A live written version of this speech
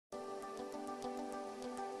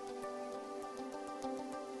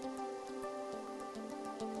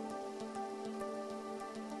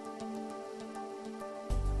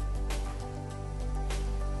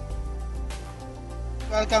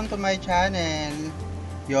Welcome to my channel.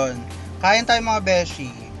 Yon. Kain tayo mga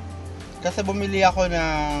beshi. Kasi bumili ako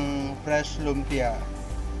ng fresh lumpia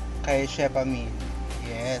kay Chef Amil.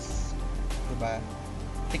 Yes. Diba?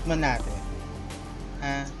 Tikman natin.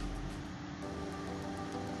 Ha?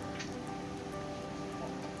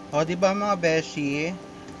 O, diba mga beshi?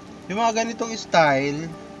 Yung mga ganitong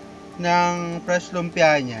style ng fresh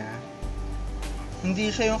lumpia niya,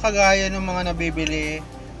 hindi siya yung kagaya ng mga nabibili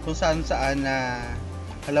kung saan saan na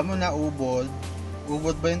alam mo na ubod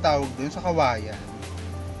ba yung tawag doon sa kawayan,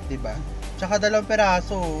 'di ba? Tsaka 2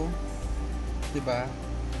 peraso, 'di ba?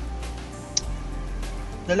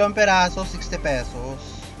 2 peraso 60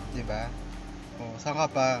 pesos, 'di ba? Oh, saka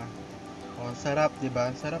pa. Oh, sarap, 'di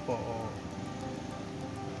ba? Sarap po. Oh.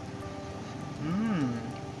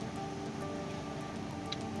 Mm.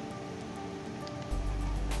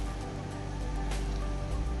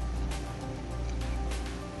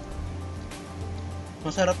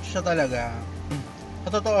 Masarap siya talaga. Sa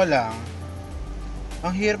totoo lang,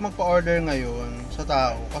 ang hirap magpa-order ngayon sa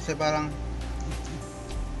tao kasi parang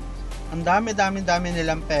ang dami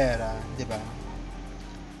nilang pera, 'di ba?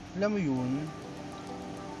 Alam mo 'yun?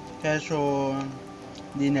 Kesyo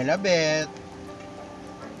hindi nila bet.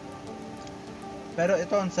 Pero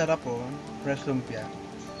ito ang sarap oh, fresh lumpia,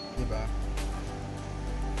 'di ba?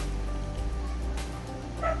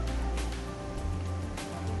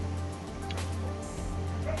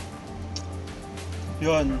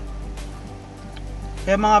 Yun.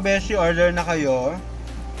 Kaya mga beshi, order na kayo.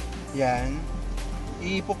 Yan.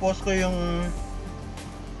 Ipopost ko yung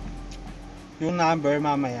number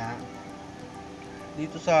mamaya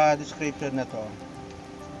dito sa description na to.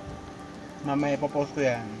 Mamaya ipopost ko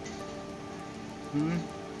yan.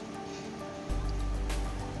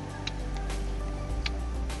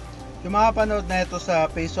 Yung mga panood na ito sa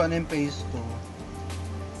phase 1 and phase 2,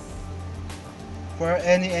 for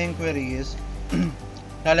any inquiries,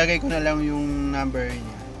 lalagay ko na lang yung number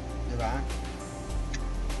niya, 'di ba?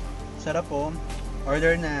 Sarap po.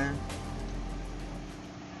 Order na.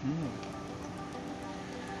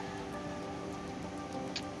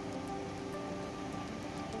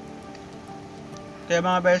 Kaya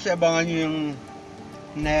mga beshi, abangan nyo yung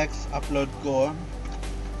next upload ko.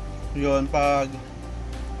 Yun, pag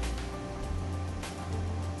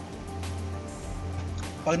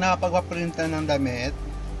nakapagpa-print na ng damit,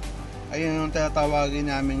 ayun yung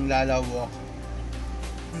tatawagin naming lalawak.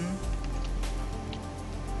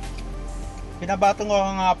 Pinabatong ko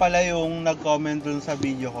nga pala yung nag-comment dun sa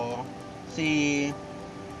video ko, si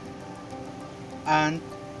Ant,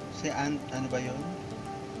 ano ba yun?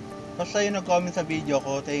 Basta yung nag-comment sa video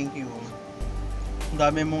ko, thank you. Ang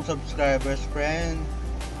dami mong subscribers, friend.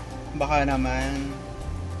 Baka naman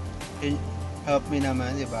help me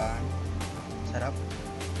naman, di ba? Sarap.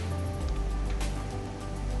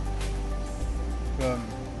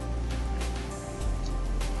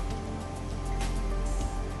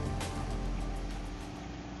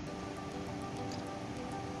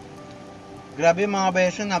 Grabe mga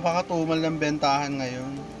beso, napakatumal ng bentahan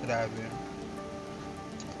ngayon. Grabe.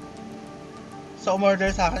 Sa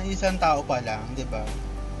umorder sa akin, isang tao pa lang, 'di ba?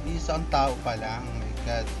 Isang tao pa lang. Oh my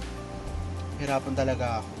god. Hirapan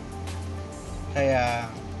talaga ako. Kaya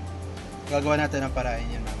gagawa natin ng paraan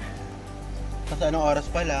 'yan mamaya. Kasi anong oras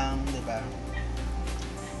pa lang, 'di ba?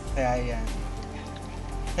 Kaya yan.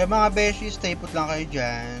 Kaya mga beshi, stay put lang kayo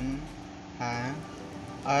dyan. Ha?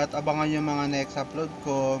 At abangan yung mga next upload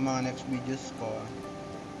ko, mga next videos ko.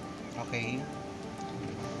 Okay?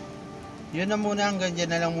 Yun na muna, hanggang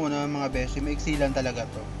dyan na lang muna mga beshi. Maiksi lang talaga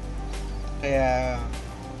to. Kaya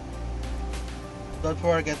don't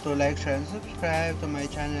forget to like, share, and subscribe to my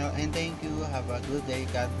channel. And thank you. Have a good day.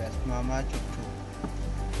 God bless. Mama. Chup chup.